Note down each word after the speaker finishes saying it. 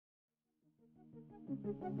Back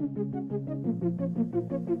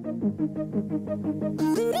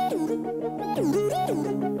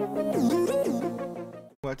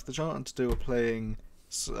to the channel, and today we're playing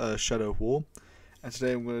Shadow of War, and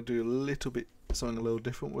today I'm going to do a little bit something a little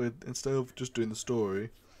different. With instead of just doing the story,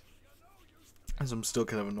 as I'm still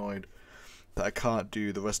kind of annoyed that I can't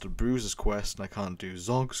do the rest of Bruiser's quest and I can't do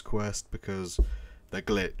Zog's quest because they're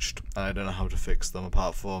glitched and I don't know how to fix them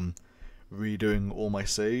apart from redoing all my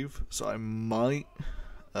save. So I might,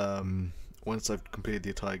 once I've completed the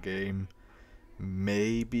entire game,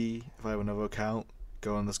 maybe if I have another account,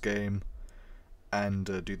 go on this game and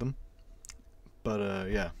do them. But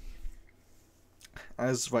yeah,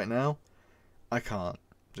 as right now I can't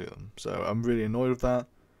do them, so I'm really annoyed with that.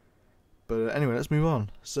 But anyway, let's move on.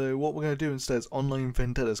 So what we're going to do instead is online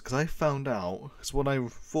vendettas, because I found out, because what I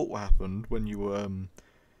thought happened when you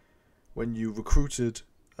recruited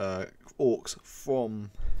orcs from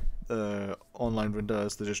online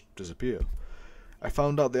vendettas, they just disappear. I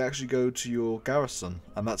found out they actually go to your garrison,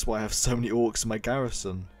 and that's why I have so many orcs in my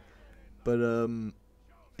garrison. But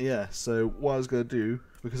yeah, so what I was going to do,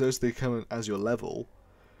 because those they come as your level,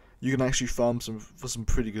 you can actually farm for some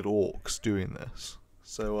pretty good orcs doing this.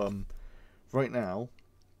 So right now,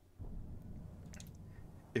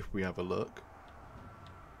 if we have a look,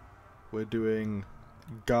 we're doing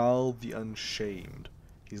Garl the Unshamed.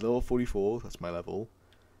 He's level 44, that's my level.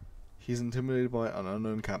 He's intimidated by an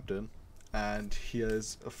unknown captain, and he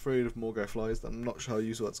is afraid of Morgai flies. I'm not sure how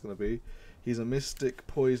useful that's going to be. He's a mystic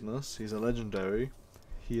poisonous, he's a legendary,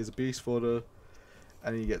 he is a beast fodder,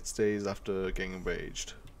 and he gets dazed after getting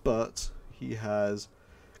enraged. But he has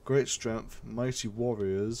great strength, mighty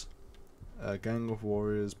warriors, gang of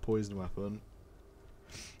warriors, poison weapon.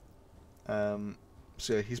 So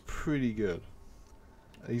yeah, he's pretty good.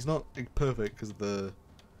 He's not perfect because of the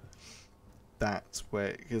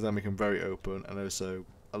because I make him very open, and also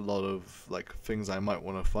a lot of like things I might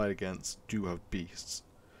want to fight against do have beasts.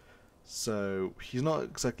 So he's not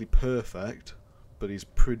exactly perfect, but he's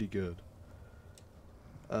pretty good.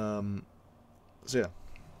 So yeah,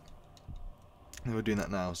 and we're doing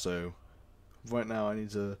that now. So right now I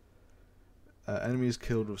need to enemies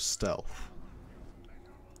killed with stealth.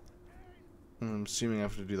 I'm assuming I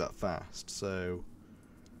have to do that fast, so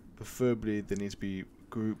preferably they need to be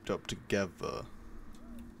grouped up together.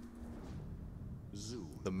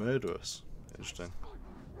 The murderous. Interesting.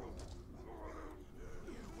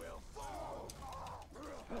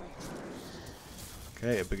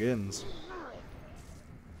 Okay, it begins.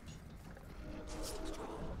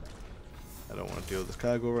 I don't want to deal with this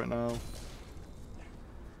cargo right now.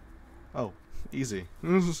 Oh, easy.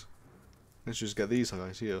 Let's just get these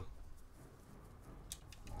guys here.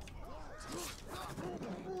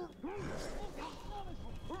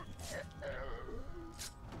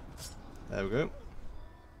 There we go.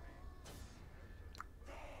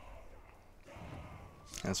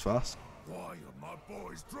 That's fast. Why are my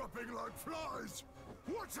boys dropping like flies?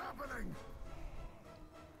 What's happening?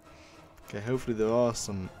 Okay, hopefully there are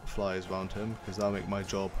some flies around him, because that'll make my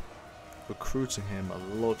job recruiting him a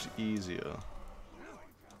lot easier.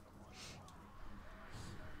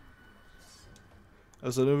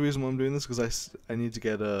 Also, the reason why I'm doing this is because I need to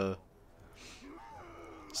get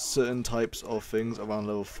certain types of things around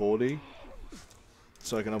level 40,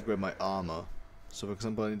 so I can upgrade my armor. So for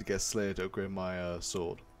example, I need to get Slayer to upgrade my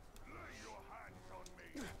sword.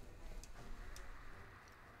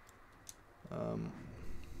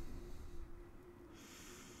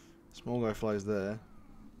 Small guy flies there.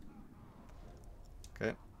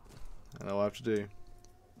 Okay, I know what I have to do.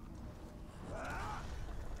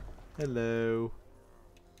 Hello.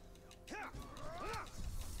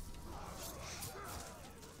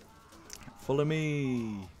 Follow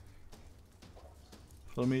me.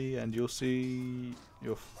 Follow me and you'll see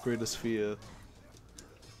your greatest fear.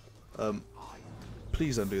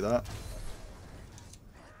 Please don't do that.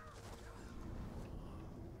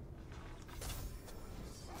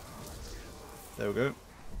 There we go.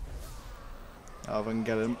 Now if I can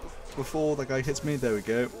get him before that guy hits me, there we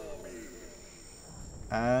go.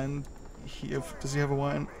 And does he have a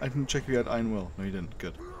iron? I didn't check if he had iron will. No, he didn't.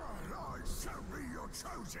 Good.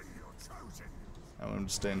 I'm going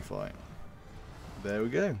to stay and fight. There we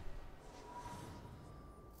go.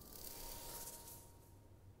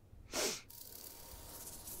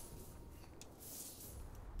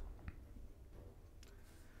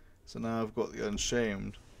 So now I've got the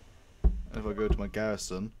Unshamed. And if I go to my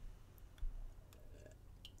garrison,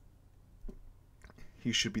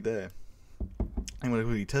 he should be there. And when I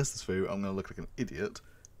quickly test this through, I'm going to look like an idiot,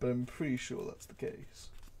 but I'm pretty sure that's the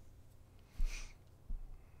case.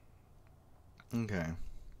 Okay.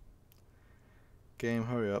 Game,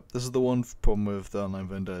 hurry up. This is the one problem with the online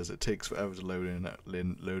vendor is it takes forever to load in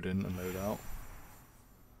and load out.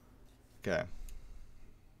 Okay.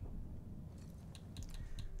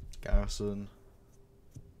 Garrison.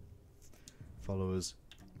 Followers.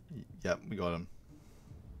 Yep, we got him.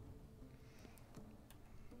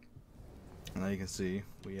 And now you can see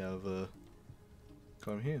we have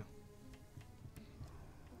got him here.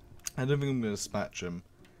 I don't think I'm going to dispatch him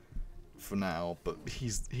for now, but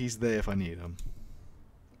he's there if I need him.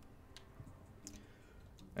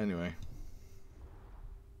 Anyway,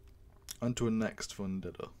 on to a next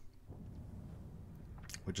vendetta,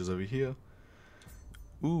 which is over here.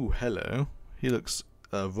 Ooh, hello. He looks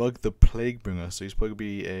Rug the Plague Bringer, so he's probably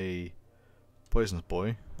be a poisonous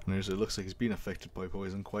boy, and it looks like he's been affected by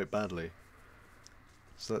poison quite badly.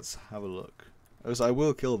 So let's have a look. I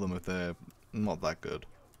will kill them if they're not that good,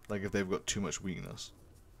 like if they've got too much weakness.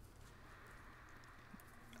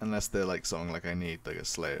 Unless they're like something like I need, like a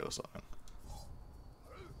Slayer or something.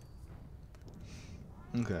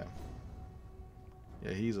 Okay.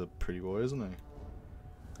 Yeah, he's a pretty boy, isn't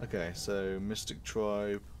he? Okay, so Mystic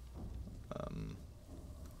Tribe,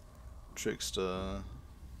 Trickster.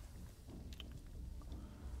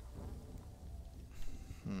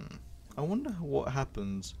 I wonder what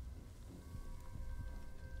happens.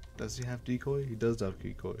 Does he have decoy? He does have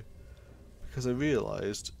decoy. Because I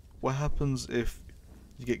realised, what happens if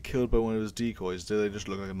you get killed by one of his decoys? Do they just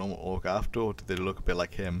look like a normal orc after, or do they look a bit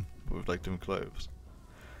like him with like different clothes?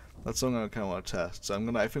 That's something I kind of want to test. So I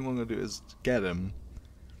think what I'm gonna do is get him,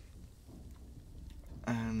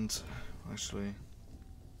 and actually,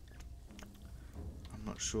 I'm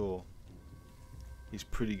not sure. He's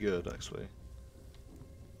pretty good actually,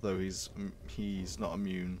 though he's not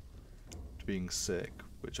immune to being sick.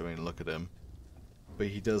 Which I mean, look at him. But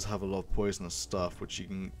he does have a lot of poisonous stuff, which he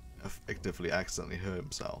can effectively accidentally hurt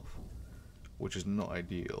himself, which is not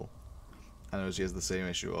ideal. And he has the same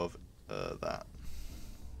issue of that.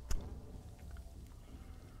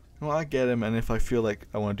 Well, I get him, and if I feel like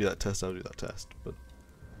I want to do that test, I'll do that test. But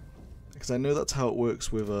because I know that's how it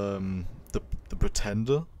works with the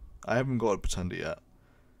Pretender. I haven't got a Pretender yet.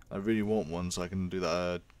 I really want one, so I can do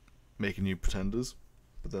that. Making new Pretenders,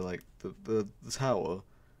 but they're like the tower,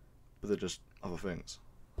 but they're just other things.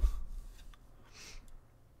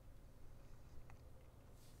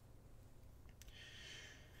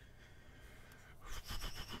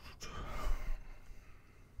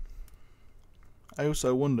 I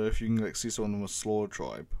also wonder if you can like see someone from a Slaw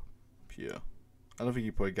tribe here. I don't think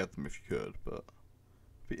you probably get them if you could, but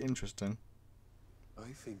it'd be interesting.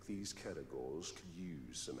 I think these categories could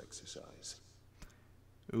use some exercise.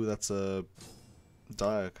 Ooh, that's a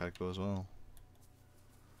dire category as well.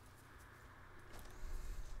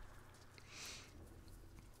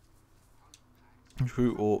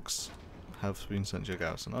 Recruit orcs have been sent to your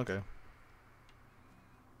garrison. Okay.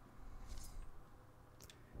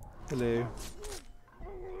 Hello.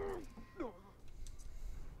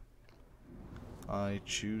 I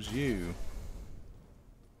choose you.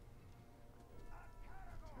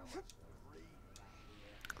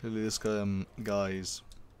 Clearly this guy's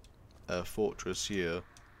fortress here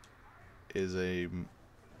is a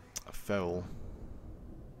feral.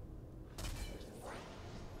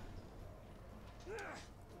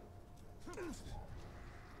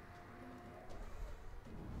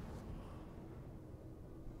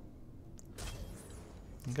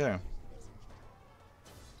 Okay.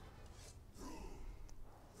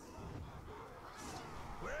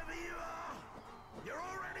 Wherever you are, you're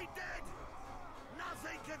already dead.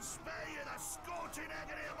 Nothing can spare you the scorching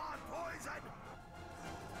agony of my poison.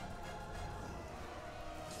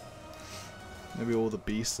 Maybe all the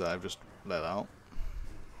beasts that I've just let out.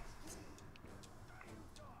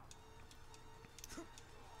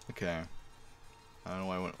 Okay. I don't know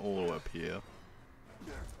why I went all the way up here.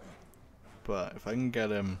 But if I can get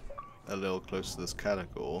him a little close to this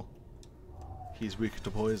category, he's weak to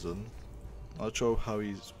poison. I'm not sure how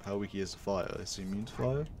weak he is to fire. Is he immune to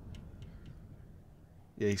fire?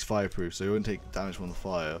 Yeah, he's fireproof, so he won't take damage from the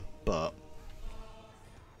fire, but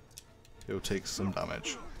he'll take some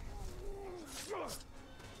damage.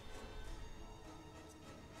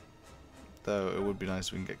 Though it would be nice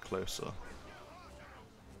if we can get closer.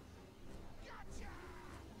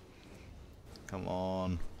 Come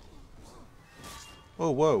on. Oh,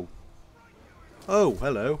 whoa. Oh,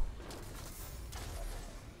 hello.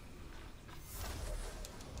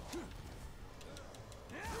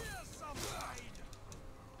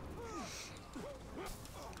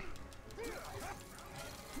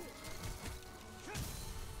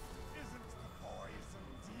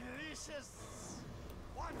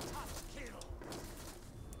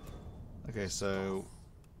 Okay, so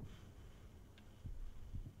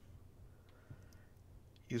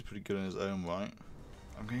he's pretty good in his own right.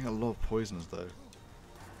 I'm getting a lot of poisons though.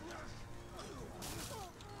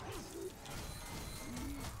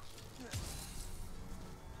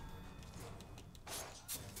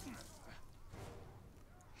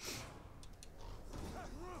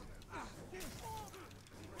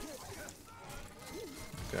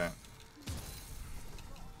 Okay.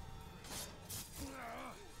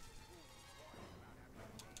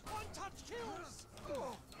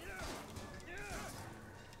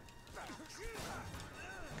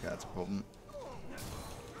 Okay, that's a problem.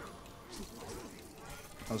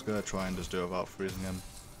 I was gonna try and just do it without freezing him,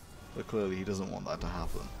 but clearly he doesn't want that to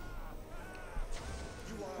happen.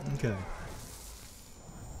 Okay.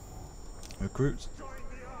 Recruit.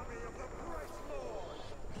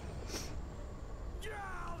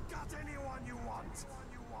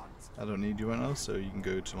 I don't need you right now, so you can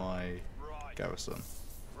go to my garrison.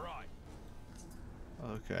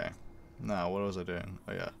 Okay. Now, what was I doing?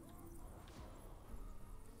 Oh yeah.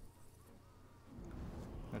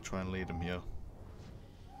 I'm gonna try and lead him here.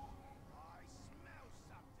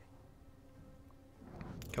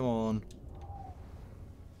 Come on.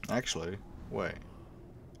 Actually, wait.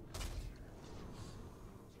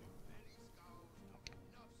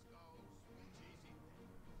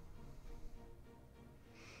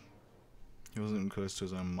 He wasn't even close to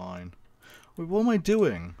his own mine. Wait, what am I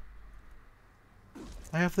doing?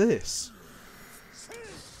 I have this.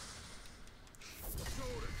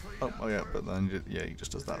 Oh yeah, but then yeah, he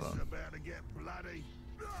just does that then.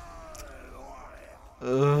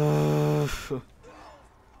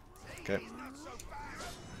 Okay.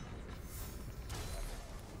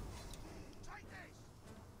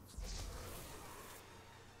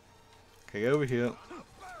 Okay, over here.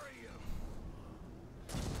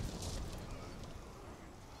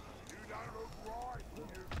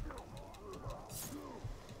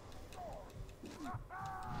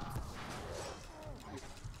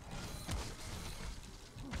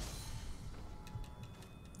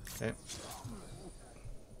 Okay.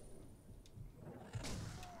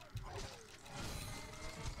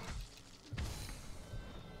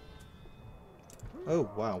 Oh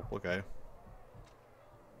wow, okay.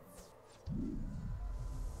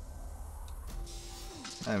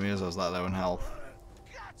 I mean, I was that low in health.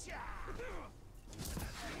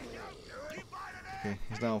 Okay,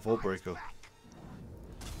 he's now a full breaker.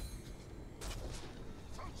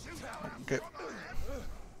 Okay.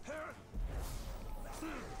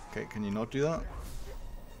 Okay, can you not do that?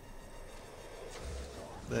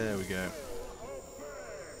 There we go.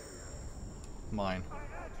 Mine.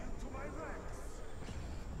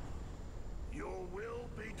 Your will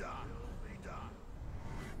be done.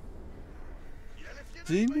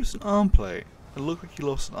 Did he lose an arm plate? It looked like he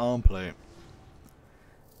lost an arm plate.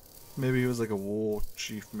 Maybe he was like a war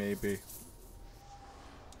chief, maybe.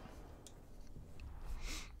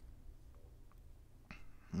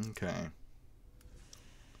 Okay.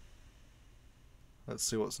 Let's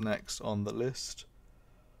see what's next on the list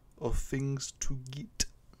of things to get.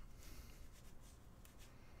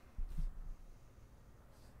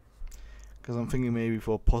 Because I'm thinking maybe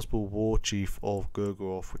for a possible war chief of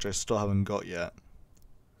Gurgoroth, which I still haven't got yet.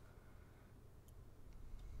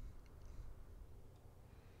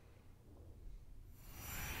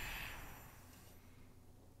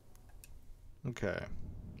 Okay.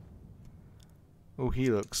 Oh, he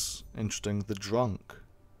looks interesting. The Drunk.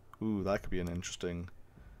 Ooh, that could be an interesting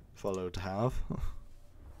fellow to have.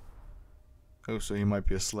 Oh, so he might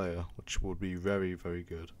be a Slayer, which would be very, very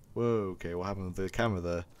good. Whoa, okay, what happened with the camera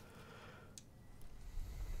there?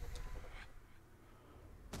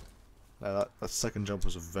 Now that second jump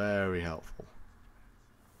was very helpful.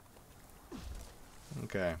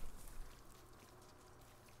 Okay.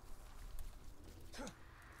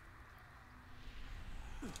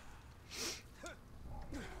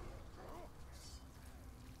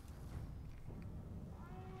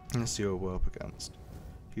 Let's see what we're up against.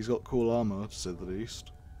 He's got cool armor, to say the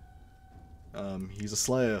least. He's a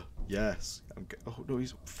Slayer. Yes. Oh no,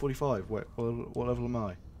 he's 45. Wait, what level am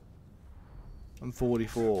I? I'm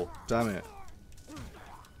 44. Damn it.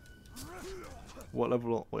 What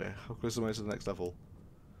level? Wait, how close am I to the next level?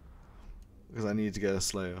 Because I need to get a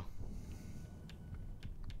Slayer.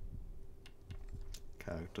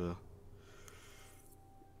 Character.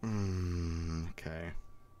 Okay.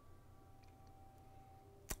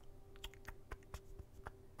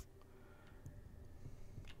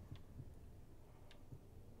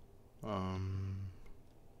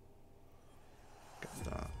 Get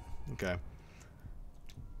that. Okay.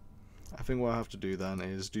 I think what I have to do then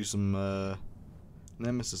is do some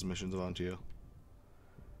nemesis missions around here.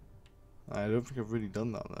 I don't think I've really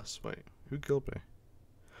done that on this. Wait, who killed me?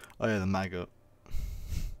 Oh yeah, the maggot.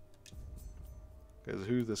 Okay, so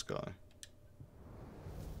who's this guy?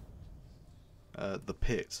 The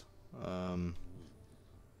pit.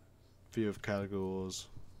 Few of categories.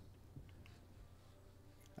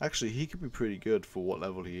 Actually, he could be pretty good for what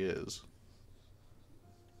level he is.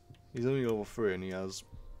 He's only level 3 and he has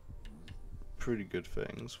pretty good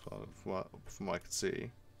things from what I can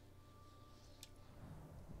see.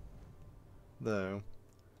 Though,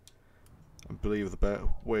 I believe the better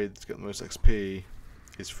way to get the most XP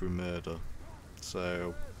is through murder.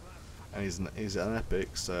 So, and he's an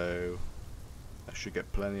epic, so I should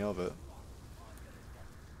get plenty of it.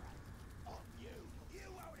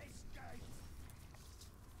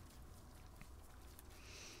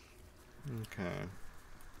 Okay.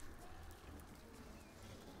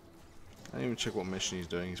 I didn't even check what mission he's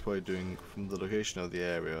doing. He's probably doing, from the location of the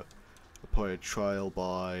area, probably a trial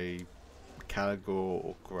by Caligor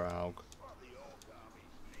or Graug.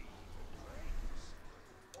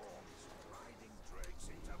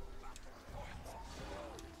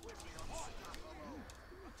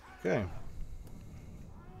 Okay.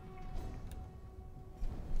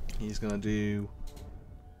 He's gonna do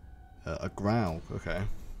a Graug, okay.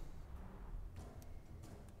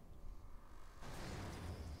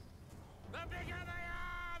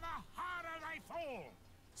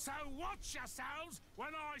 So watch yourselves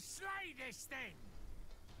when I slay this thing!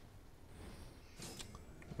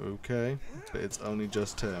 Okay, but it's only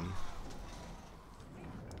just him.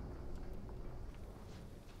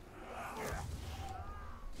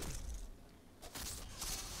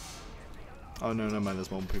 Oh no, no man, there's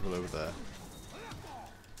more people over there.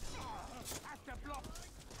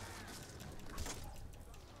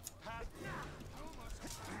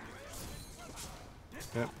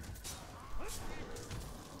 Yep.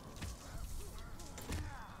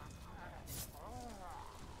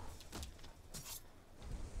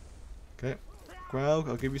 Okay, Graug,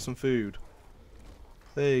 I'll give you some food.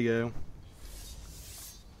 There you go.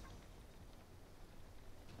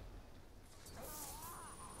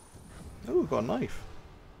 Oh, we've got a knife.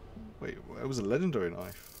 Wait, it was a legendary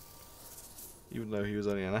knife. Even though he was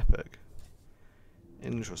only an epic.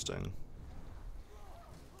 Interesting.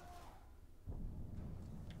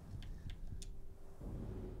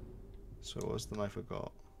 So what was the knife I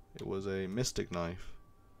got? It was a mystic knife.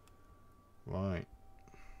 Right.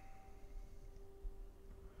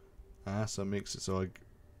 Ah, so it makes it so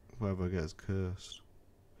whoever gets cursed.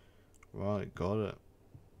 Right, got it.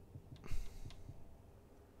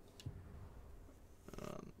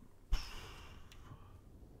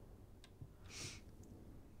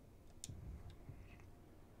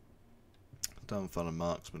 Don't find a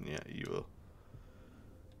marksman yet, either.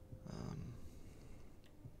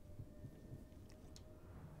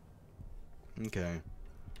 Okay.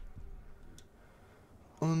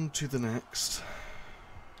 On to the next.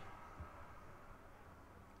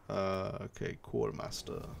 Okay,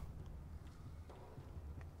 quartermaster.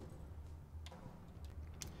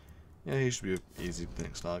 Yeah, he should be an easy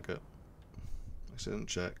next target. I didn't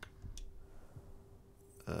check.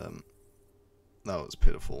 That was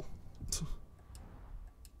pitiful.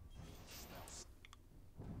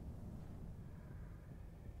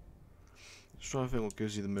 Just trying to think what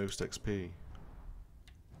gives you the most XP.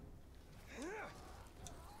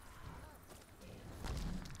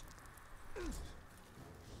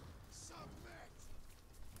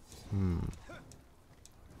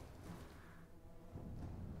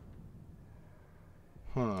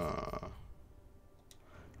 Huh.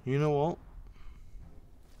 You know what?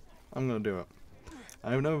 I'm gonna do it.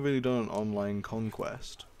 I've never really done an online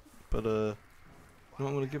conquest, but you know what,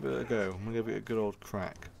 I'm gonna give it a go. I'm gonna give it a good old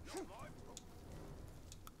crack.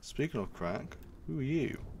 Speaking of crack, who are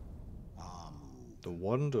you? The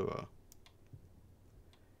Wanderer.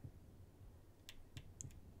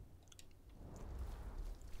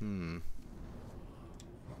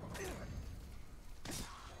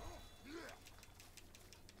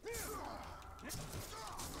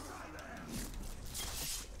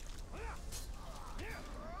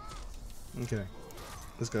 Okay.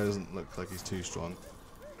 This guy doesn't look like he's too strong.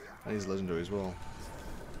 And he's legendary as well.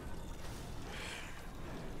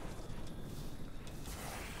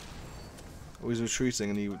 Oh, he's retreating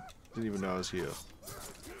and he didn't even know I was here.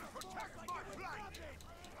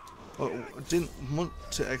 Oh, I didn't want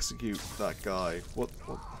to execute that guy. What?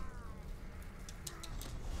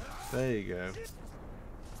 There you go.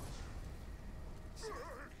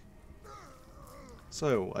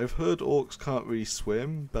 So, I've heard orcs can't really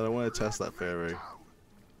swim, but I want to test that theory.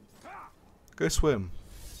 Go swim.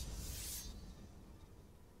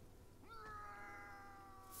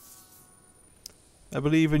 I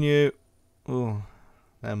believe in you. Oh,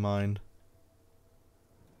 never mind.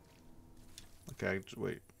 Okay, just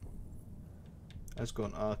wait. That's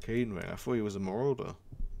got an arcane ring. I thought he was a marauder.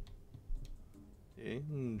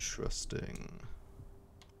 Interesting.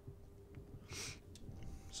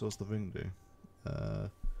 So what's the ring do?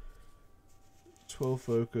 12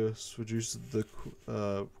 focus, reduces the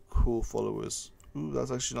cool followers. Ooh,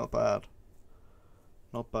 that's actually not bad.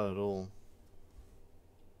 Not bad at all.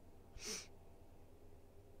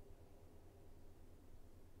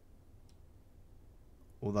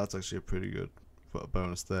 Well, that's actually a pretty good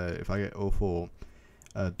bonus there. If I get 04,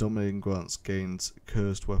 Dominating Grunts gains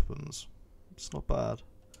cursed weapons. It's not bad.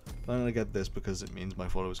 But I'm gonna get this because it means my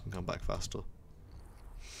followers can come back faster.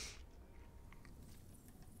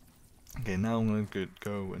 Okay, now I'm gonna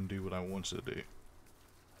go and do what I wanted to do.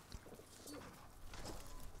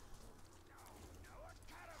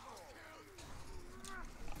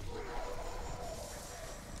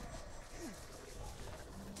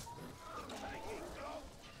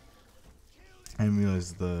 I didn't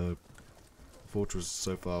realize the fortress is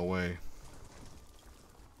so far away.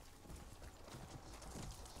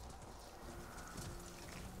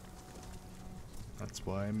 That's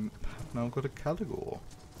why I've now got a category.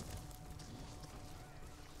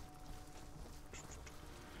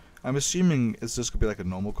 I'm assuming it's just gonna be like a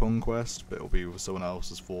normal conquest, but it'll be with someone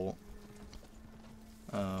else's fort.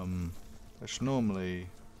 Which normally,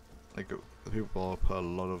 like, the people put a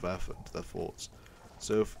lot of effort into their forts.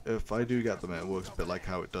 So if I do get them, it works a bit like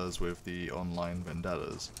how it does with the online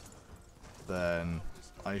vendettas. Then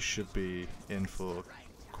I should be in for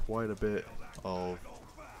quite a bit of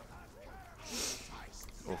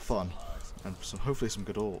fun and hopefully some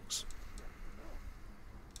good orcs.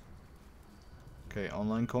 Okay,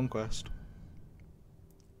 online conquest.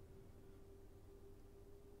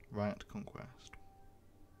 Right, conquest.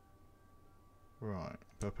 Right,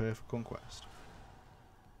 prepare for conquest.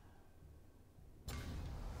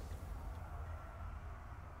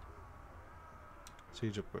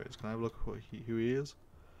 Siege upgrades. Can I have a look at who he is?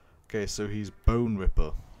 Okay, so he's Bone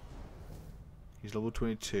Ripper. He's level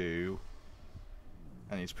 22,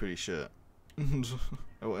 and he's pretty shit.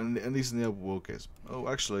 Oh, and at least in the overworld case. Oh,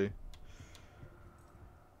 actually,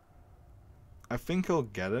 I think I'll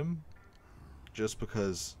get him, just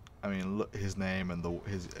because. I mean, look his name and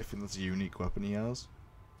I think that's a unique weapon he has.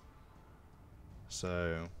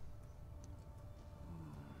 So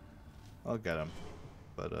I'll get him.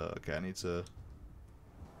 But okay, I need to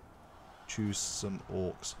choose some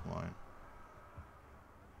orcs.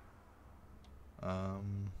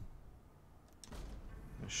 Fine.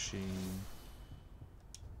 Machine.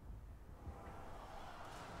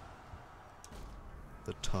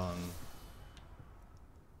 The tongue.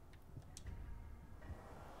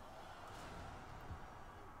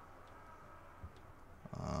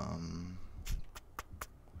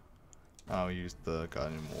 I'll use the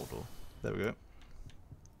Guardian Mortal. There we go.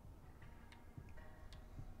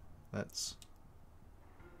 Let's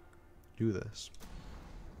do this.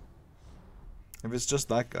 If it's just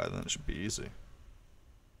that guy, then it should be easy.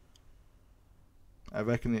 I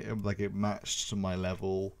reckon it matched to my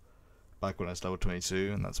level back when I was level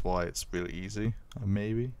 22, and that's why it's really easy.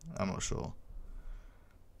 Maybe, I'm not sure.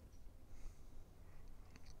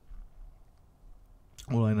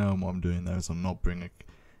 All I know and what I'm doing there is I'm not bringing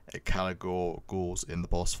a Caligors in the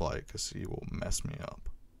boss fight because he will mess me up.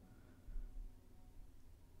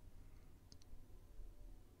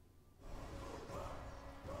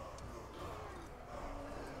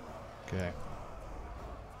 Okay.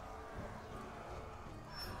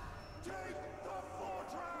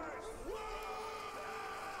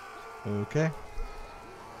 Okay.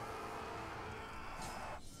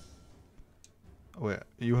 Wait,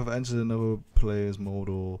 you have entered another player's mode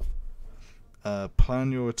or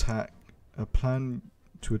plan your attack. Plan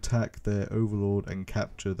to attack their overlord and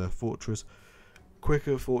capture their fortress.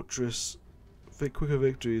 Quicker victories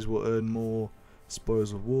will earn more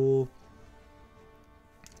spoils of war,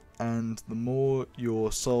 and the more your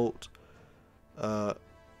assault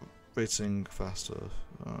rating faster.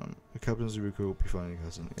 The captain's recruit will be finding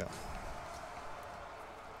cousin. Yeah.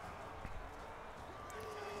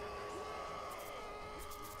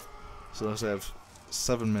 So let's have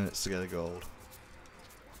 7 minutes to get a gold.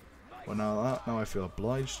 Well, now I feel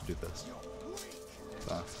obliged to do this.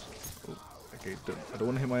 Fast. Oh, okay, I don't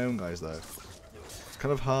want to hit my own guys though. It's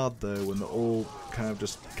kind of hard though when they're all kind of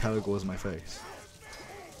just Caligors in my face.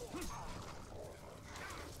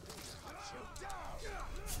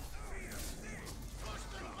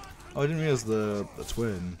 Oh, I didn't realize the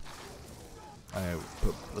twin. I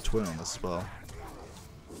put the twin on this as well.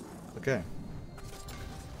 Okay.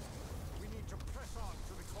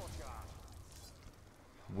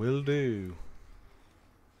 Will do.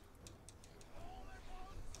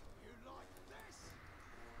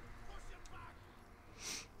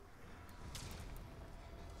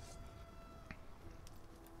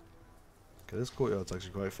 Okay, this courtyard's actually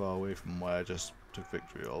quite far away from where I just took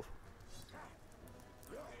victory of.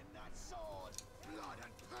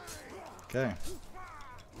 Okay.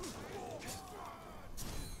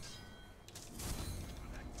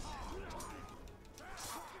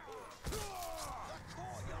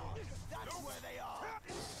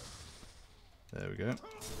 There we go.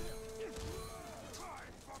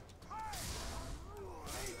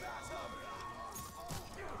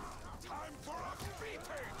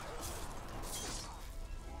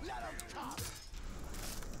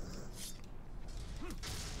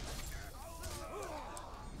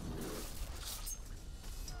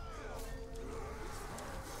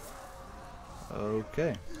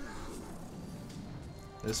 Okay.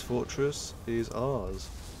 This fortress is ours.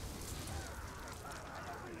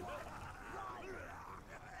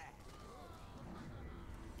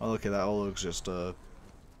 Oh, okay, that all looks just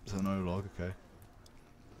it's an O-log, okay.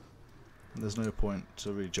 There's no point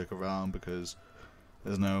to really check around because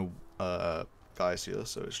there's no guys here,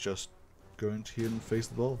 so it's just going to here and face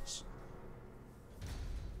the boss.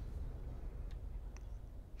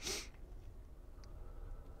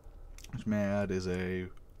 Which, may I add, is a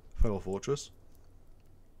federal fortress.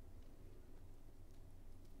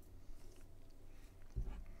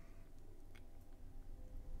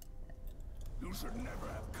 You should never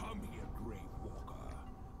have come here, Grave Walker.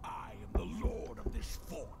 I am the lord of this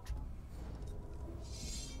fort.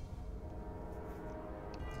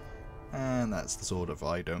 And that's the sort of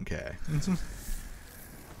I don't care.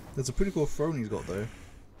 There's a pretty cool throne he's got though.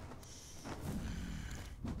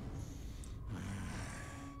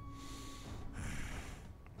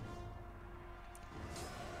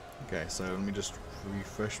 Okay, so let me just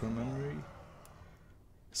refresh my memory.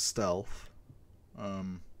 Stealth.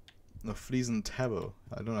 The Fleas and Terror.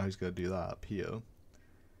 I don't know who's going to do that up here.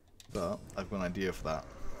 But I've got an idea for that.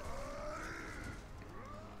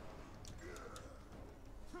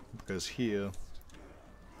 Because here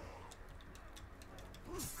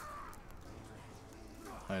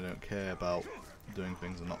I don't care about doing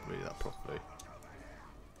things and not really that properly.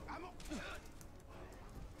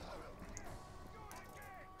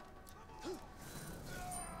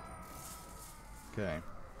 Okay.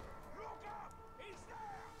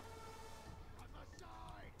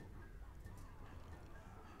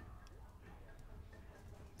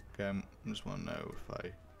 Okay, I just want to know if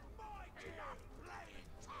I...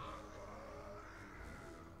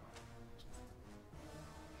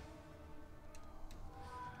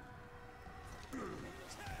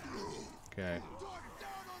 Okay.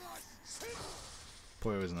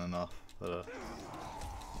 Probably isn't enough, but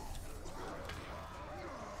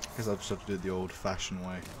I guess I'll just have to do it the old-fashioned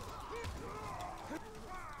way.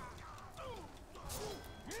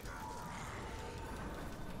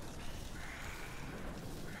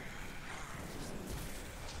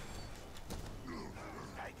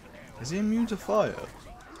 Is he immune to fire?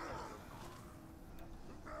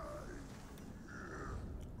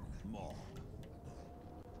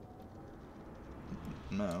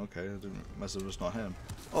 No, okay, I didn't mess up, it's not him.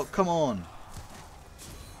 Oh, come on!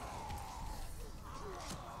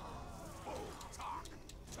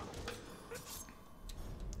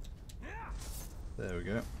 There we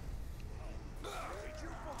go.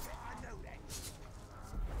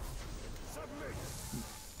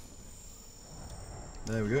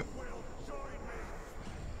 There we go.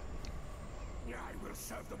 I will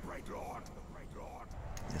serve the Great Lord.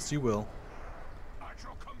 Yes, you will. At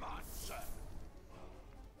your command, sir.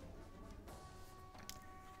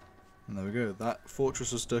 And there we go. That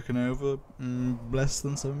fortress was taken over in less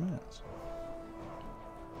than 7 minutes.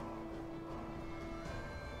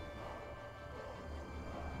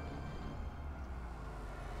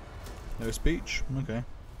 No speech? Okay.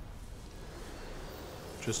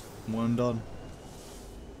 Just one done.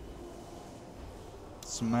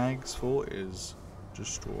 Smag's fort is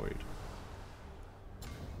destroyed.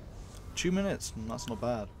 2 minutes, that's not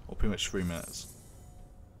bad. Or pretty much 3 minutes.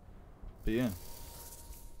 But yeah.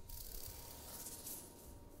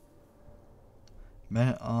 Men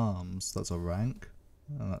at Arms, that's a rank.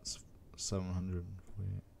 And that's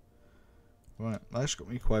 748. Right, that actually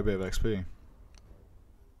got me quite a bit of XP.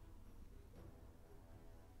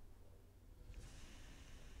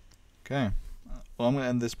 Okay. Well, I'm going to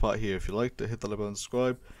end this part here. If you liked it, hit the like button and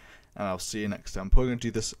subscribe. And I'll see you next time. I'm probably going to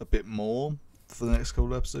do this a bit more for the next couple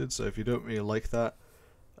of episodes. So if you don't really like that,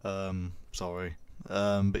 sorry.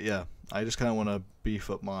 But yeah, I just kind of want to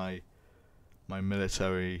beef up my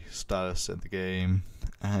military status in the game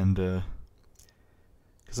And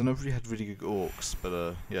because I never really had really good orcs,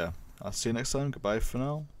 but yeah, I'll see you next time. Goodbye for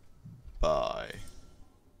now. Bye.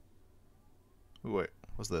 Wait,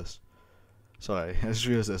 what's this? Sorry, I just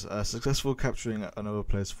realised this. Successful capturing another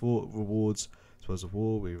player's fort rewards spoils of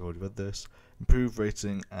war. We've already read this. Improved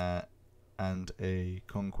rating and a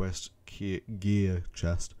conquest gear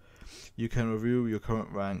chest. You can review your current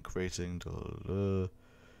rank rating.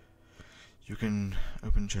 You can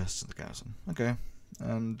open chests in the garrison. Okay,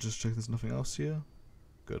 and just check there's nothing else here.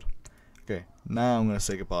 Good. Okay, now I'm gonna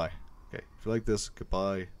say goodbye. Okay, if you like this,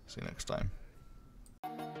 goodbye. See you next time.